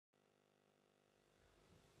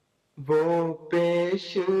वो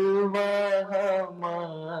पेशवा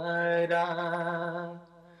हमारा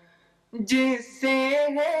जिससे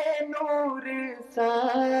है नूर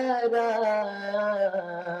सारा,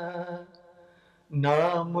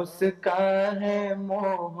 नाम उसका है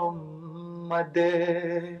मोहम्मद,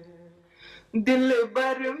 दिल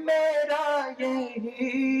भर मेरा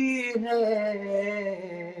यही है,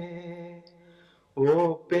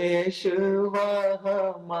 वो पेशवा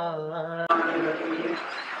हमारा।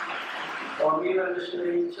 Or we were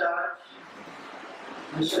missionary in charge,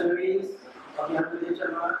 missionaries of the Ahmadiyya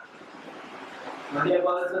Jamaat, my dear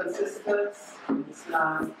brothers and sisters in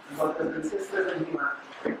Islam, brothers and sisters in Iman.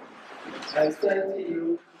 I extend to you,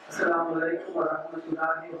 Assalamu alaikum wa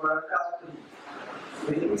rahmatullahi wa barakatuh.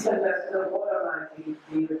 May the peace and blessings of God Almighty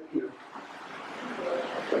be with you.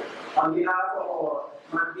 On behalf of our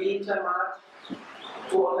Ahmadiyya Jamaat,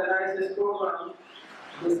 to organize this program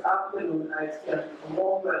this afternoon, I extend a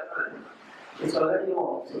warm welcome. It's already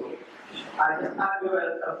home, so I just add your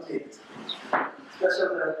welcome to it. Special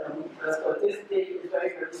welcome, because for this day is very,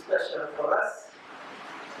 very special for us.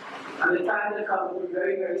 And the time will come will be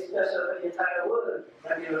very, very special for the entire world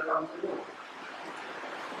that we will come to know.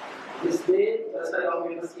 This day, Jalsa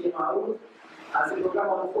Yawme Masih Maood, as the program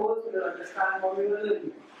unfolds, we will understand what we will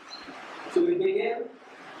learn. So we begin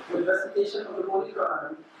with recitation of the Holy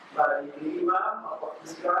Quran by the Imam of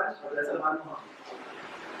this branch, Jalsa Maood.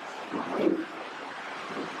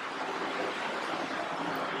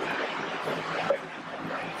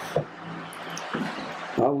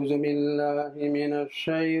 أعوذ بالله من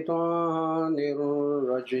الشيطان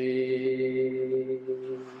الرجيم.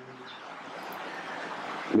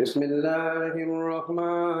 بسم الله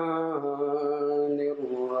الرحمن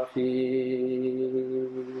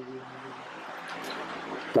الرحيم.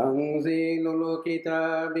 تنزيل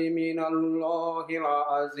الكتاب من الله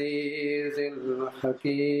العزيز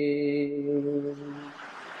الحكيم.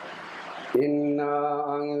 إنا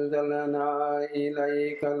أنزلنا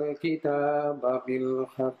إليك الكتاب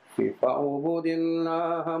بالحق فاعبد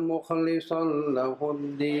الله مخلصا له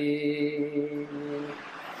الدين.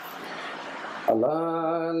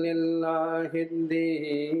 ألا لله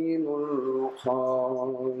الدين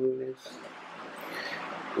الخالص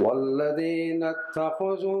والذين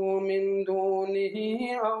اتخذوا من دونه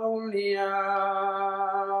أولياء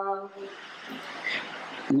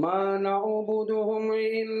ما نعبدهم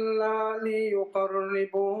إلا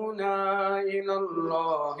ليقربونا إلى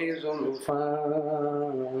الله زلفى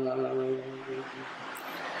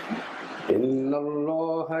إن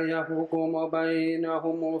الله يحكم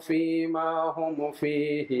بينهم فيما هم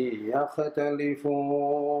فيه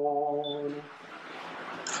يختلفون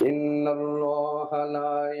إن الله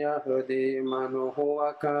لا يهدي من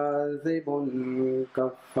هو كاذب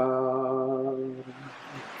كفار.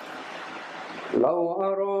 لو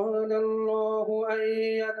أراد الله أن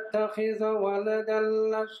يتخذ ولدا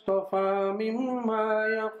لاصطفى مما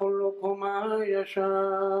يخلق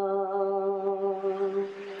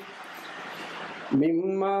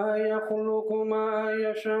ما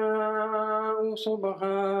يشاء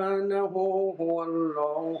سبحانه هو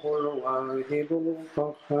الله الواحد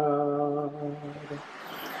القهار.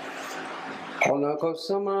 خلق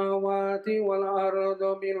السماوات والأرض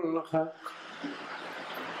بالحق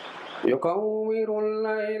يكور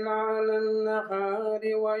الليل على النهار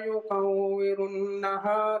ويكور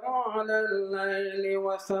النهار على الليل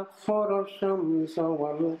وسخر الشمس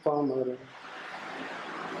والقمر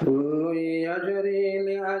كل يجري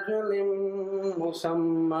لأجل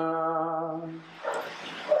مسمى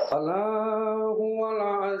ألا هو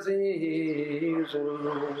العزيز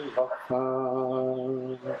الغفار.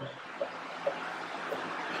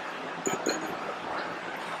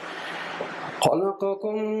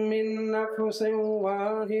 خلقكم من نفس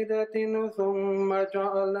واحدة ثم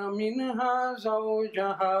جعل منها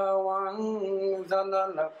زوجها وأنزل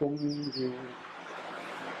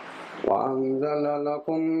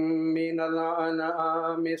لكم من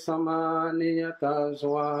الأنعام 8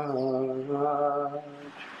 أزواج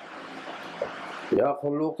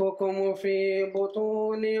يخلقكم في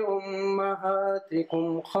بطون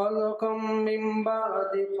أمهاتكم خلقا من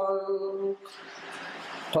بعد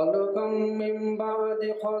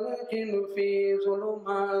خلق في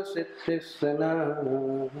ظلمات 6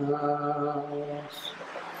 الثلاث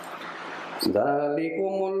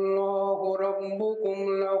ذلكم الله ربكم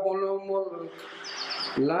له الملك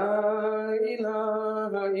لا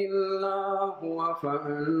إله إلا هو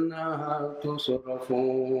فأنى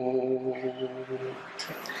تصرفون.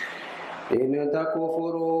 إن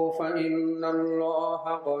تكفروا فإن الله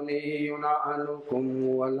غني عنكم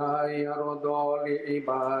ولا يرضى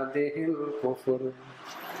لعباده الكفر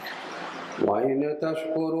وإن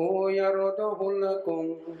تشكروا يرضه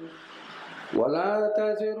لكم ولا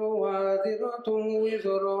تزر وازرة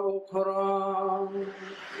وزر أخرى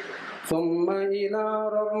ثم إلى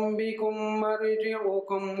ربكم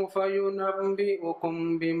مرجعكم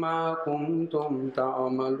فينبئكم بما كنتم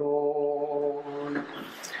تعملون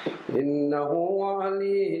إنه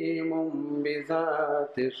عليم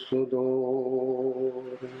بذات الصدور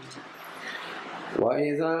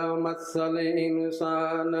وإذا مس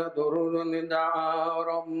الإنسان ضر دعا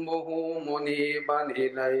ربه منيبا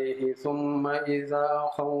إليه ثم إذا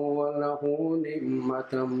خوله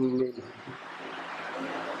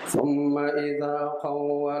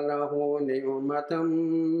نعمة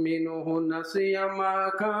منه نسي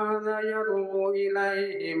ما كان يدعو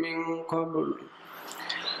إليه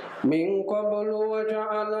من قبل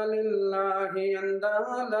وجعل لله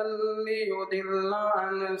أندادا ليضل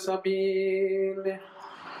عن سبيله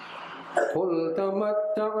قل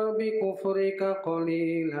تمتع بكفرك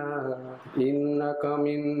قليلا إنك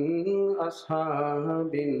من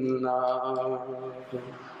أصحاب النار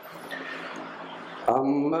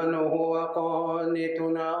أمن هو قانت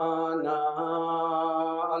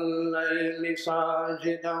آناء الليل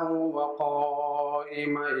ساجدا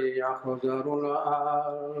وقائما يحذر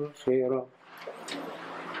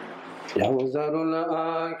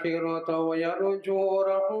الآخرة ويرجو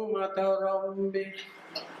رحمة ربه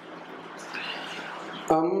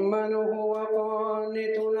أمن هو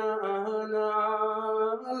قانت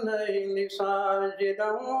آناء الليل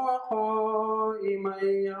ساجدا وقائما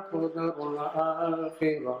يحذر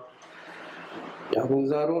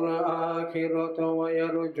الآخرة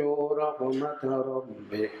ويرجو رحمة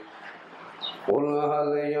ربه قل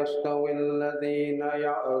هل يستوي الذين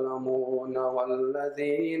يعلمون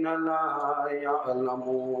والذين لا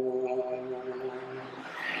يعلمون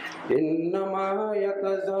إنما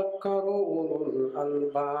يتذكر أولو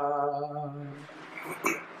الألباب.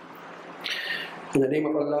 In the name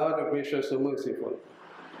of Allah, the gracious and merciful.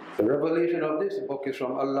 The revelation of this book is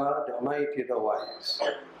from Allah, the Mighty, the Wise.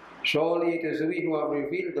 Surely it is we who have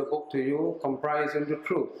revealed the book to you, comprising the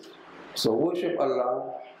truth. So worship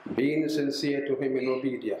Allah, being sincere to Him in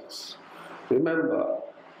obedience. Remember,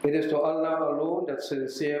 it is to Allah alone that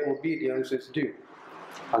sincere obedience is due.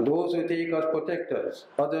 And those who take as protectors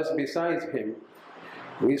others besides Him,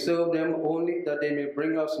 we serve them only that they may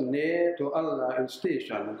bring us near to Allah in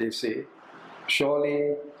station, they say.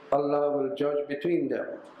 Surely Allah will judge between them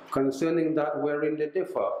concerning that wherein they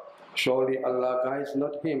differ. Surely Allah guides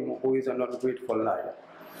not him who is an ungrateful liar.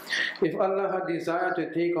 If Allah had desired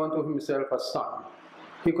to take unto Himself a son,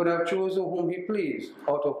 He could have chosen whom He pleased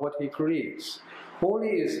out of what He creates.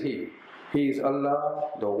 Holy is He. He is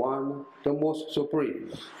Allah, the One, the Most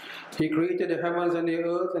Supreme. He created the heavens and the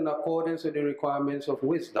earth in accordance with the requirements of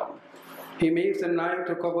wisdom. He makes the night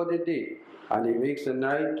to cover the day, and He makes the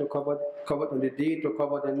night to cover the day to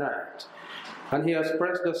cover the night. And He has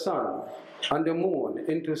pressed the sun and the moon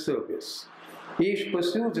into service. Each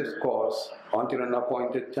pursues its course until an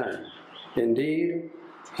appointed time. Indeed,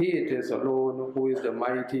 He it is alone who is the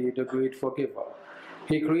mighty, the great forgiver.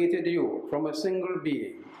 He created you from a single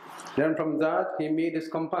being. Then from that He made His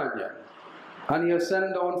companion. And He has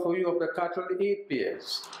sent down for you of the cattle 8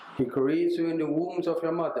 pairs. He creates you in the wombs of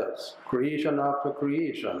your mothers, creation after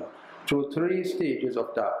creation, through 3 stages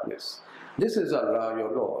of darkness. This is Allah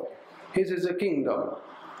your Lord. His is the kingdom.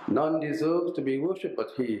 None deserves to be worshipped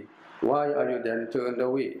but He. Why are you then turned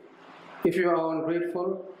away? If you are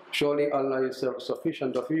ungrateful, surely Allah is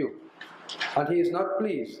self-sufficient of you, and He is not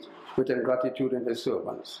pleased with ingratitude in His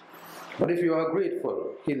servants. But if you are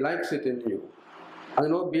grateful, He likes it in you. And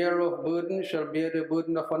no bearer of burden shall bear the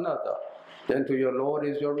burden of another. Then to your Lord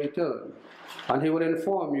is your return, and He will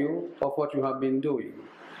inform you of what you have been doing.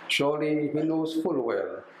 Surely He knows full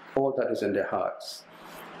well all that is in their hearts.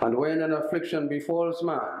 And when an affliction befalls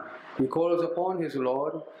man, he calls upon his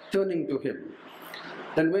Lord, turning to Him.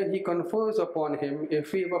 And when he confers upon him a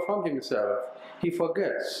favor from himself, he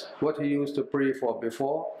forgets what he used to pray for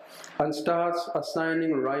before, and starts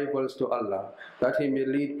assigning rivals to Allah, that he may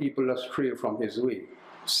lead people astray from His way.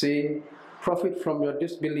 Say, profit from your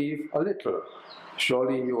disbelief a little.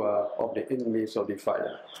 Surely you are of the inmates of the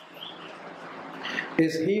fire.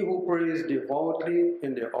 Is he who prays devoutly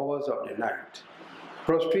in the hours of the night,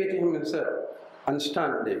 prostrating himself and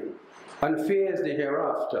standing, and fears the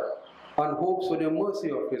hereafter, and hopes for the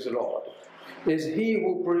mercy of his Lord? Is he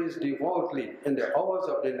who prays devoutly in the hours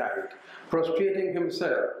of the night, prostrating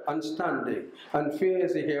himself and standing, and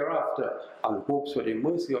fears the hereafter, and hopes for the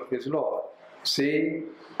mercy of his Lord? Say,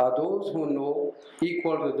 are those who know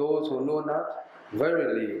equal to those who know not?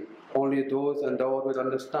 Verily, Only those endowed with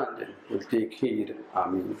understanding will take heed.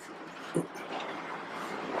 Amen.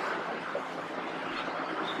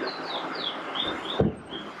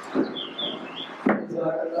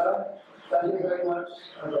 Thank you very much,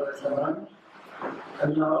 Brother Saman.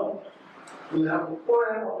 And now we have the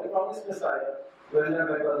poem of the promised Messiah, rendered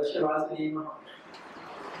by Brother Shivasri Mahood.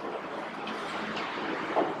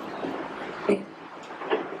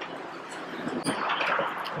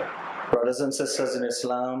 Brothers and sisters in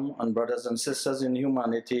Islam and brothers and sisters in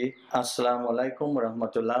humanity, Assalamu alaikum wa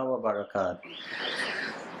rahmatullahi wa barakatuh.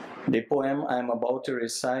 The poem I am about to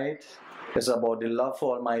recite is about the love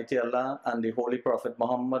for Almighty Allah and the Holy Prophet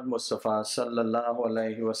Muhammad Mustafa sallallahu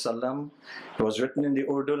alaihi wasallam. It was written in the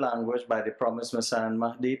Urdu language by the promised Messiah and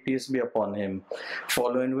Mahdi, peace be upon him,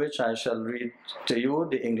 following which I shall read to you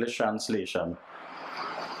the English translation.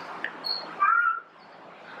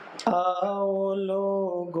 आओ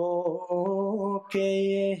लोगों के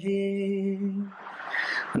यही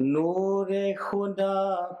नूर खुदा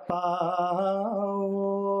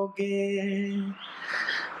पाओगे,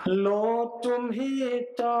 लो तुम ही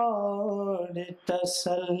तौर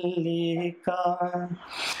तसल्ली का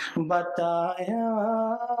बताया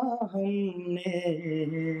हमने।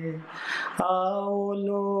 आओ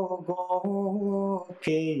लोगों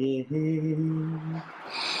के यही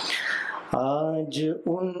आज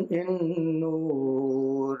इन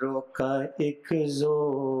नूरों का एक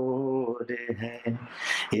जोर है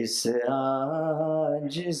इस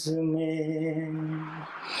आजिज़ में,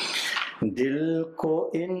 दिल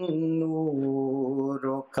को इन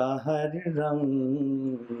नूरों का हर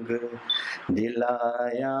रंग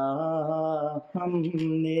दिलाया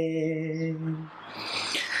हमने।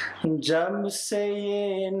 जब से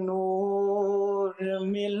ये नूर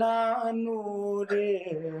मिला नूर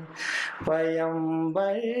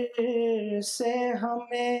पैगंबर से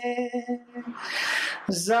हमें,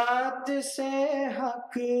 ज़ात से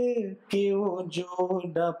हक की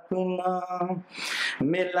वजूद अपना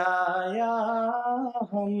मिलाया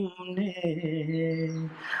हमने।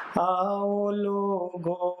 आओ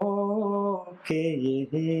लोगों के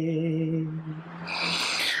ये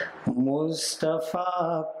मुस्तफ़ा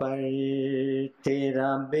पर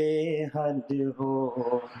तेरा बेहद हो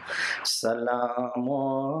सलाम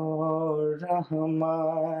और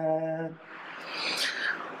रहमत,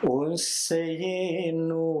 उससे ये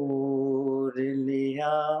नूर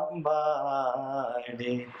लिया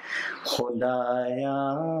बारे खुदाया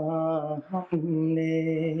हमने।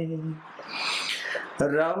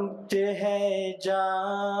 रब्त है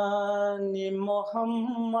जान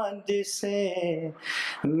मोहम्मद से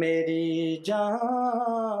मेरी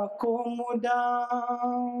जान को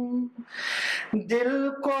मुदाम, दिल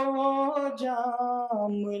को वो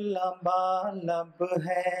जाम लबालब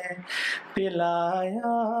है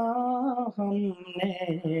पिलाया हमने।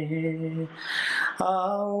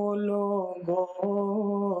 आओ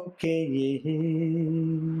लोगों के ये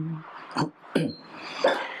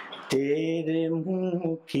तेरे मुँह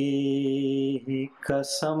की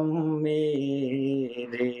कसम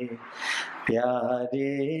मेरे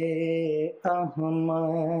प्यारे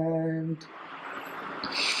अहमद,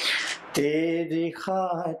 तेरी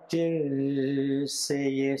खातिर से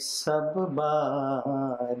ये सब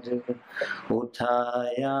बार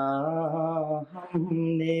उठाया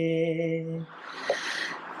हमने।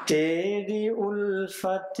 तेरी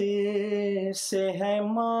उल्फत से है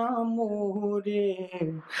मामूर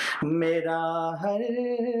मेरा हर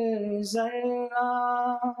ज़र्रा,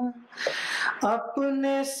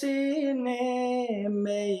 अपने सीने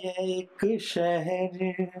में ये एक शहर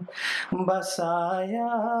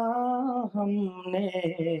बसाया हमने।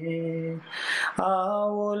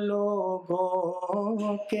 आओ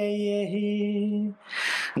लोगों के यही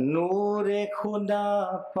नूर खुदा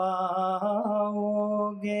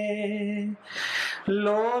पाओगे,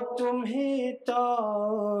 लो तुम ही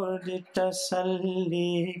तौर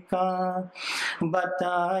तसल्ली का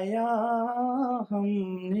बताया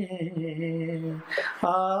हमने।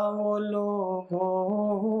 आओ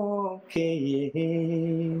लोगों के ये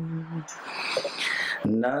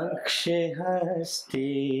नक्श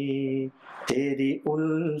हस्ती तेरी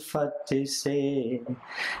उल्फत से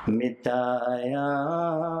मिटाया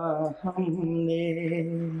हमने,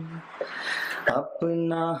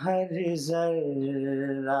 अपना हर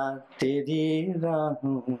जर्रा तेरी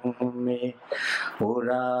राहों में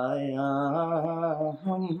उड़ाया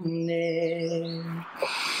हमने।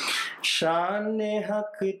 शान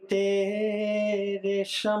हक तेरे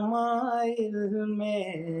शमाइल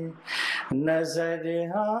में नजर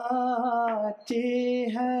आती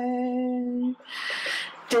है,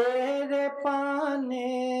 तेरे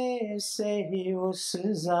पाने से ही उस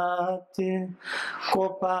जात को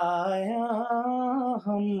पाया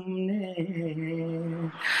हमने।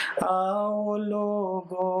 आओ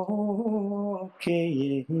लोगों के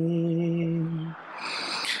यही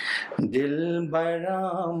दिल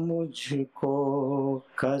बड़ा मुझको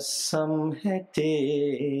कसम है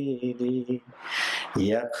तेरी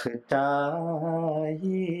यकताई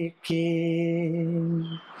की।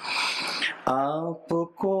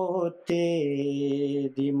 आपको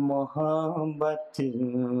तेरी मोहब्बत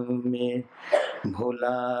में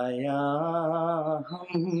भुलाया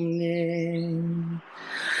हमने।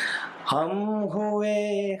 हम हुए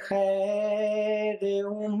खैर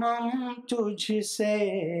उमम तुझसे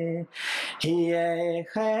ही ऐ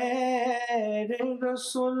खैर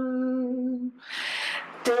रसूल।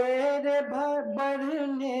 तेरे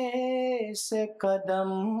बढ़ने से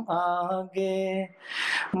कदम आगे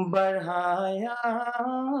बढ़ाया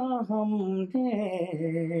हमने।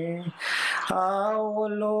 आओ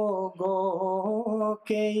लोगों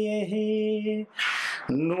के यही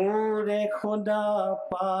नूरे खुदा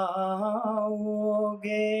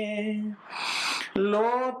पाओगे। लो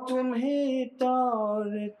तुम्हें तौर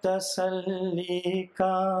तसल्ली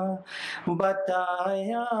का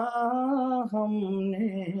बताया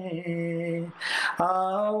हमने।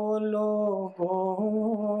 आओ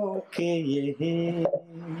लोगों के यही।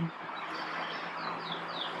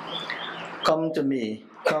 Come to me,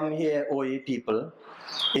 come here, O ye people.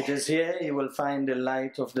 It is here you will find the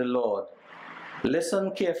light of the Lord.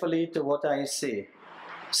 Listen carefully to what I say,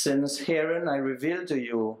 since herein I reveal to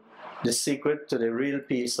you the secret to the real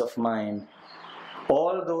peace of mind.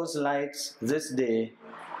 All those lights this day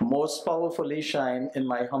most powerfully shine in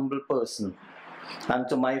my humble person, and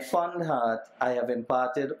to my fond heart I have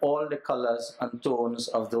imparted all the colors and tones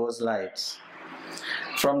of those lights.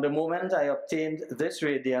 From the moment I obtained this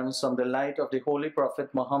radiance from the light of the Holy Prophet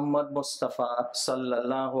Muhammad Mustafa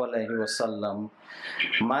sallallahu alaihi wasallam,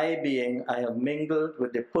 my being I have mingled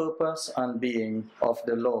with the purpose and being of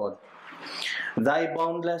the Lord. Thy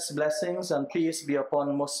boundless blessings and peace be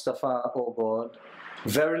upon Mustafa, O God.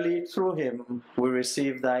 Verily through him we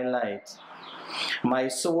receive thy light. My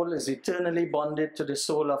soul is eternally bonded to the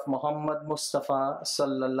soul of Muhammad Mustafa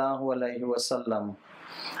sallallahu alaihi wasallam.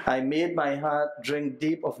 I made my heart drink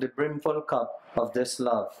deep of the brimful cup of this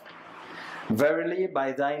love. Verily,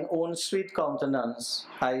 by thine own sweet countenance,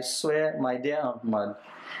 I swear, my dear Ahmad,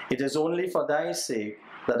 it is only for thy sake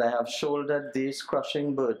that I have shouldered these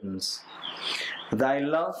crushing burdens. Thy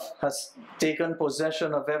love has taken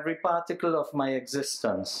possession of every particle of my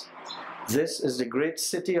existence. This is the great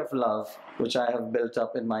city of love which I have built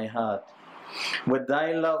up in my heart. With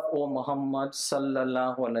thy love, O Muhammad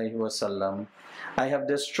sallallahu alaihi wasallam, I have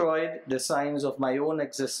destroyed the signs of my own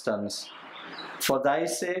existence. For thy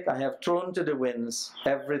sake I have thrown to the winds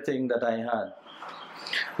everything that I had.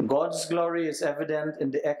 God's glory is evident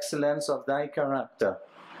in the excellence of thy character.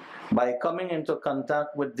 By coming into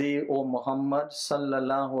contact with thee, O Muhammad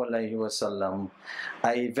sallallahu alaihi wasallam,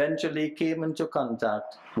 I eventually came into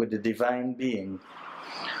contact with the divine being.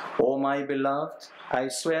 O my beloved, I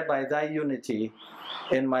swear by thy unity,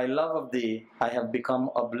 in my love of thee, I have become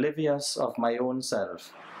oblivious of my own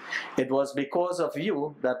self. It was because of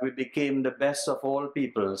you that we became the best of all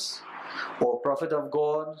peoples. O Prophet of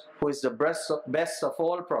God, who is the best of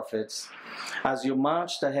all prophets, as you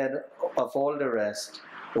marched ahead of all the rest,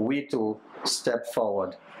 we too step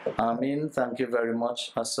forward. Ameen. Thank you very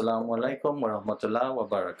much. Assalamu alaikum wa rahmatullahi wa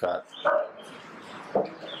barakatuh.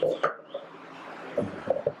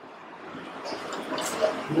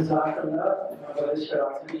 Jazakallah,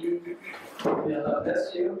 may Allah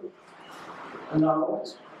bless you. And now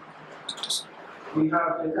we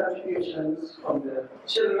have the contributions from the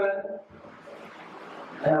children.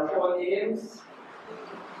 I have 4 names: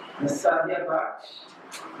 Ms. Sadia Baksh,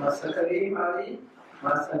 Master Kareem Ali,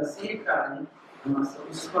 Master Nasib Khan, and Master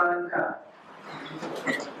Usman Khan.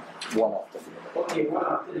 One after the other. Okay, one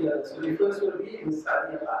after the other. So the first will be Ms.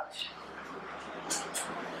 Sadia Baksh.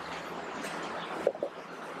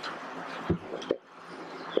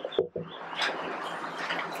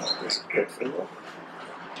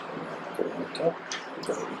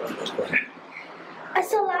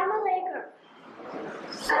 Assalamu alaikum.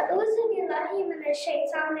 A'udhu billahi minash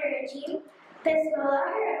shaitanir rajim.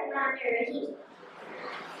 Bismillahir rahmanir rahim.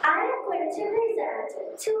 I am going to present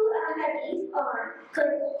 2 ahadith on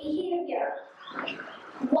good behavior.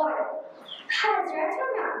 1. Hazrat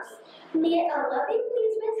Anas, may Allah be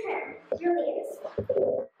pleased with him, relates,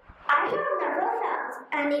 I have never felt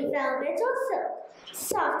any velvet or silk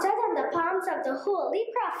softer than the palms of the Holy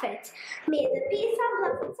Prophet. May the peace and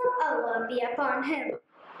blessings of Allah be upon him.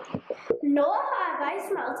 Nor have I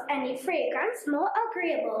smelt any fragrance more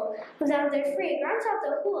agreeable than the fragrance of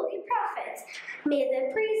the Holy Prophet. May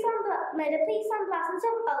the peace and blessings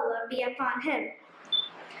of Allah be upon him.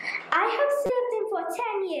 I have served him for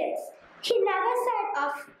 10 years. He never said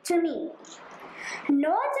off to me,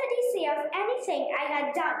 nor did he say of anything I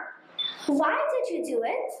had done, "Why did you do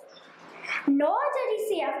it?" Nor did he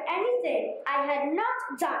say of anything I had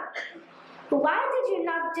not done, "Why did you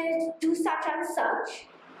not do such and such?"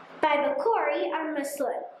 By Bukhari and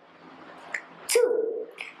Muslim. 2.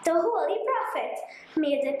 The Holy Prophet,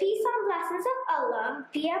 may the peace and blessings of Allah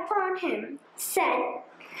be upon him, said,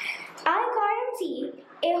 "I guarantee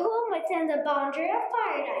a home within the boundary of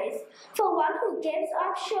paradise for one who gives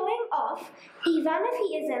up showing off, even if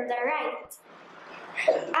he is in the right.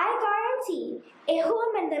 I guarantee a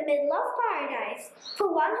home in the middle of paradise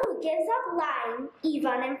for one who gives up lying,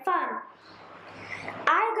 even in fun.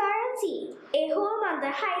 I guarantee a home on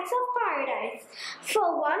the heights of paradise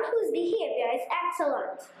for one whose behavior is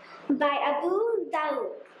excellent." By Abu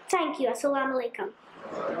Dawood. Thank you. Assalamu alaikum.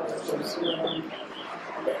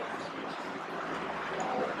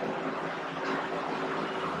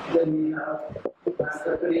 Then we have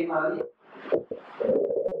Master Kareem Ali.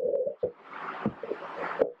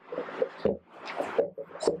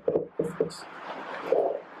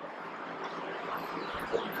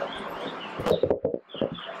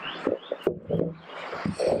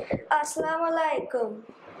 Assalamu alaikum.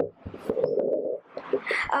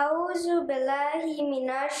 A'udhu billahi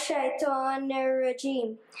minash shaitanir rajim.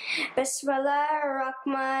 Bismillahir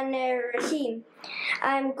rahmanir rahim.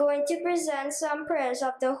 I'm going to present some prayers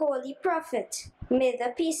of the Holy Prophet. May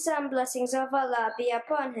the peace and blessings of Allah be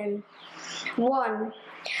upon him. 1.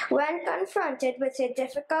 When confronted with a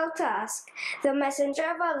difficult task, the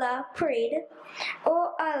Messenger of Allah prayed,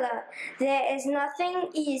 "O Allah, there is nothing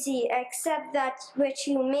easy except that which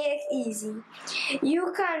you make easy.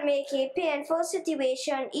 You can make a painful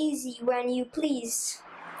situation easy when you please."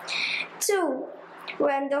 2.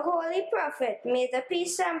 When the Holy Prophet, may the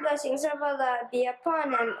peace and blessings of Allah be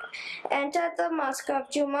upon him, entered the mosque of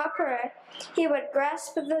Jummah prayer, he would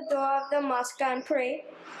grasp the door of the mosque and pray,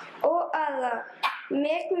 "O Allah,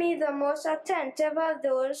 make me the most attentive of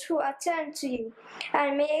those who attend to you,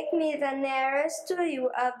 and make me the nearest to you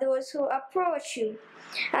of those who approach you,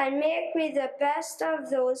 and make me the best of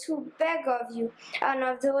those who beg of you, and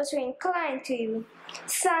of those who incline to you."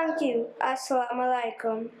 Thank you. Assalamu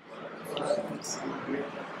alaikum.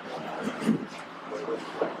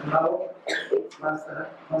 Now, Master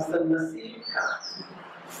Masih.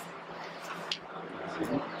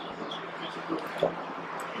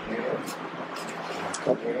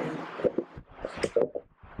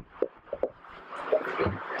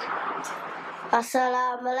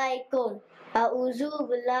 Assalamualaikum.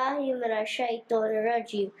 A'udzu billahi minasyaitonir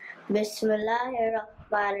rajim.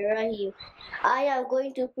 Bismillahirrahmanirrahim. I am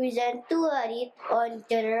going to present two hadith on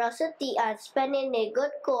generosity and spending a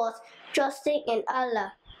good cause, trusting in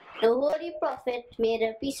Allah. The Holy Prophet, may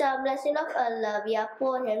the peace and blessing of Allah be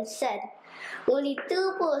upon him, said, "Only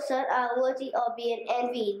two persons are worthy of being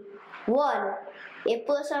envied. 1. A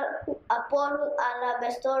person upon whom Allah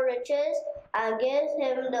bestows riches and gives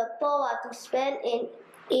him the power to spend in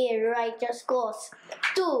a righteous cause.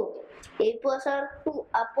 2. A person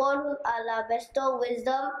upon whom Allah bestows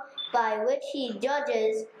wisdom by which he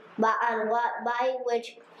judges and by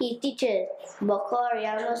which he teaches." Bukhari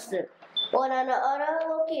and Muslim. On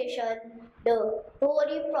another occasion, the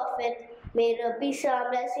Holy Prophet, may the peace and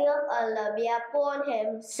blessing of Allah be upon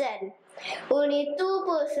him, said, "Only two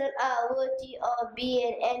persons are worthy of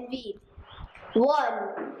being envied.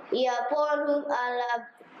 1. He upon whom Allah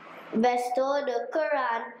bestowed the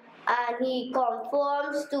Quran, and he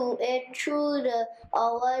conforms to it through the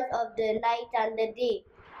hours of the night and the day.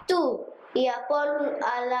 2. He upon whom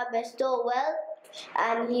Allah bestowed wealth,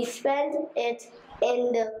 and he spends it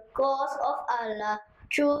in the cause of Allah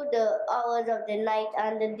through the hours of the night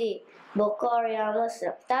and the day." Bukhari and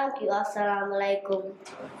Muslim. Thank you. Assalamu alaikum.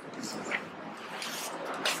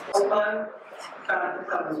 Osman Khan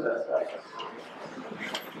Hamza.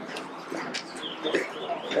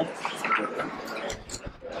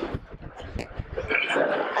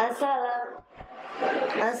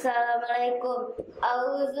 Assalamualaikum.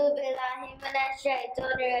 A'udzu billahi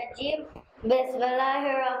minasyaitonir rajim.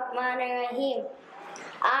 Bismillahirrahmanirrahim.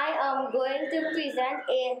 I am going to present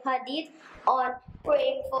a hadith on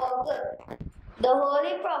praying for good. The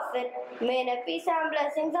Holy Prophet, may the peace and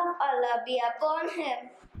blessings of Allah be upon him,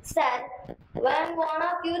 said, "When one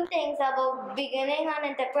of you thinks about beginning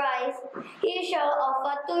an enterprise, he shall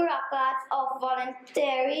offer 2 rakats of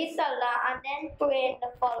voluntary salah and then pray in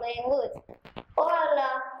the following words: O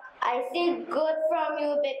Allah, I seek good from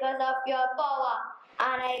you because of your power,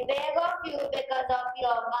 and I beg of you because of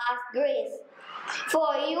your vast grace.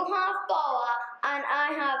 For you have power, and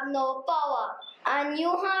I have no power, and you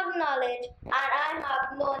have knowledge, and I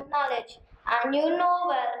have no knowledge, and you know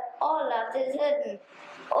well all that is hidden.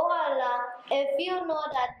 O Allah, if you know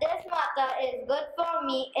that this matter is good for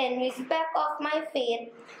me in respect of my faith,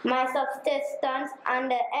 my subsistence, and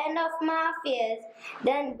the end of my affairs,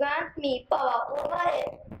 then grant me power over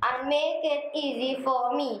it, and make it easy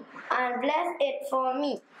for me, and bless it for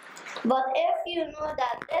me. But if you know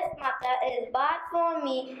that this matter is bad for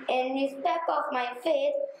me in respect of my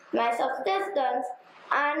faith, my subsistence,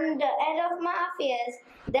 and the end of my affairs,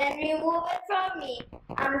 then remove it from me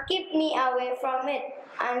and keep me away from it,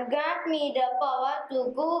 and grant me the power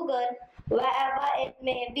to do good wherever it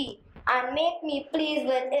may be, and make me pleased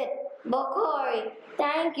with it. Bukhari,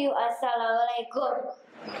 thank you. Assalamu alaikum.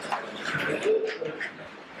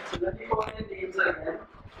 Let me call the names again.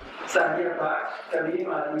 Sahir Bhatt, Kareem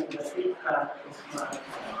Ali, Masih Khan, Usman.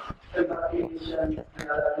 Congratulations and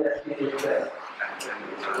other guests.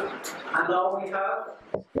 And now we have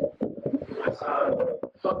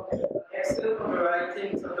excerpt from the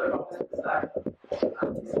writings of the Prophet Messiah.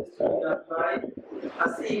 And this is to be done by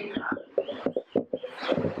Masih Khan.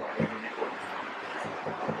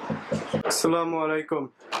 Assalamu alaikum.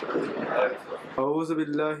 A'udhu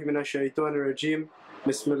billahi minash shaitanir rajim.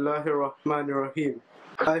 Bismillahir rahmanir rahim.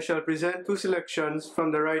 I shall present two selections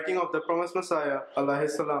from the writing of the promised Messiah, alayhi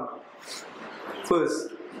salam.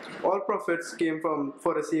 First, all prophets came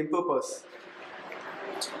for the same purpose.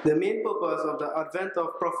 The main purpose of the advent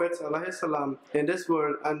of prophets, alayhi salam, in this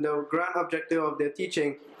world and the grand objective of their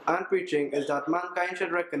teaching and preaching is that mankind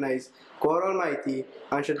should recognize God Almighty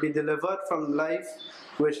and should be delivered from life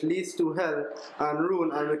which leads to hell and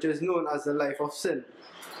ruin and which is known as the life of sin.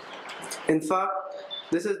 In fact,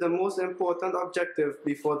 this is the most important objective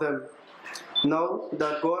before them. Now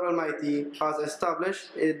that God Almighty has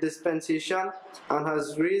established a dispensation and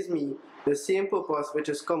has raised me, the same purpose which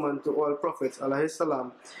is common to all prophets, alayhi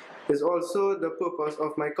salam, is also the purpose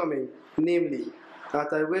of my coming, namely,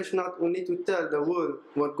 that I wish not only to tell the world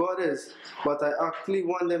what God is, but I actually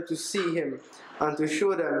want them to see Him and to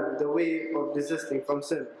show them the way of desisting from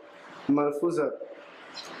sin. Malfuzat.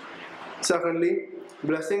 Secondly,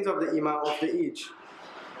 blessings of the Imam of the age.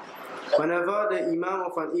 Whenever the Imam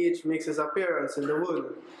of an age makes his appearance in the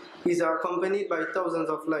world, he is accompanied by thousands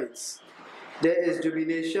of lights. There is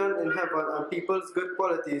jubilation in heaven and people's good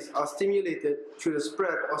qualities are stimulated through the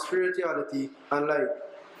spread of spirituality and light.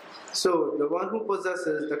 So, the one who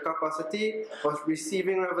possesses the capacity of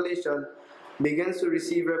receiving revelation begins to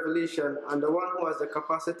receive revelation, and the one who has the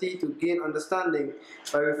capacity to gain understanding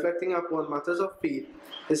by reflecting upon matters of faith,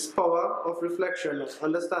 his power of reflection and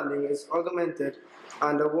understanding is augmented,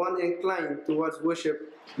 and the one inclined towards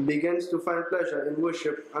worship begins to find pleasure in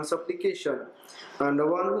worship and supplication, and the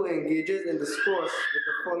one who engages in discourse with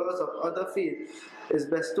the followers of other faiths is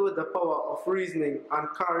bestowed the power of reasoning and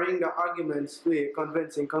carrying the arguments to a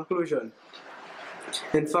convincing conclusion.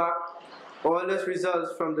 In fact, all this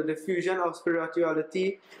results from the diffusion of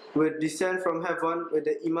spirituality which descends from heaven with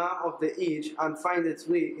the Imam of the age and finds its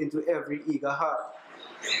way into every eager heart.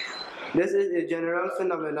 This is a general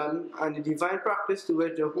phenomenon and a divine practice to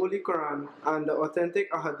which the Holy Quran and the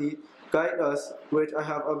authentic Ahadith guide us, which I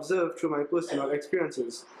have observed through my personal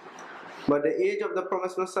experiences. But the age of the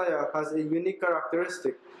promised Messiah has a unique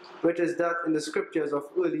characteristic, which is that in the scriptures of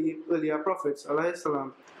earlier prophets, alayhi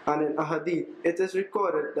salam, and in Ahadith, it is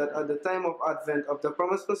recorded that at the time of advent of the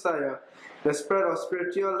promised Messiah, the spread of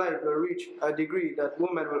spiritual light will reach a degree that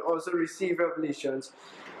women will also receive revelations,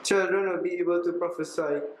 children will be able to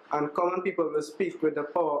prophesy, and common people will speak with the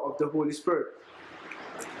power of the Holy Spirit.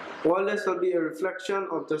 All this will be a reflection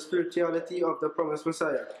of the spirituality of the promised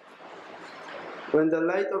Messiah. When the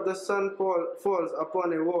light of the sun falls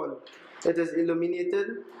upon a wall, it is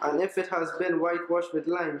illuminated, and if it has been whitewashed with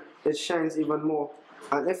lime, it shines even more.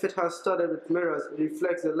 And if it has studded with mirrors, it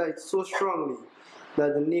reflects the light so strongly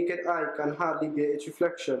that the naked eye can hardly bear its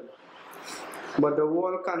reflection. But the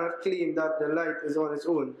wall cannot claim that the light is on its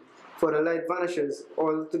own, for the light vanishes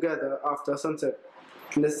altogether after sunset.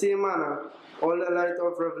 In the same manner, all the light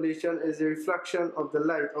of revelation is a reflection of the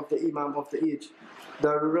light of the Imam of the age, the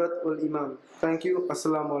Darurat ul Imam. Thank you.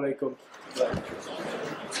 Assalamu alaikum.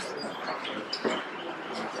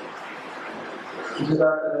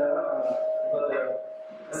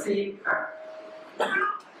 Masih,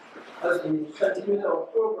 as we continue our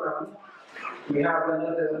program, we have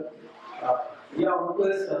another young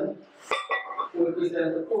person who will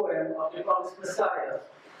present the poem of the promised Messiah,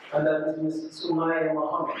 and that is Ms. Sumaya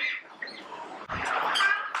Muhammad.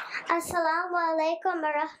 Assalamu alaikum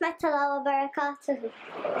wa rahmatullahi wa barakatuh.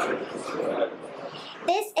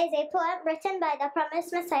 This is a poem written by the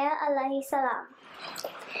promised Messiah alayhi salam.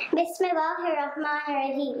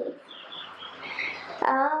 Bismillahirrahmanirrahim.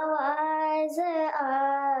 आवाज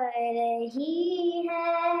आ रही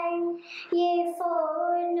है ये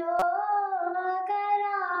फोनो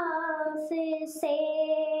गराफ से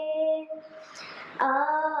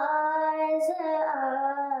आवाज आ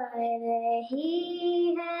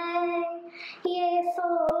रही है ये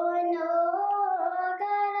फोनो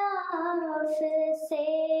गराफ से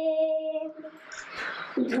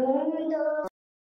धूम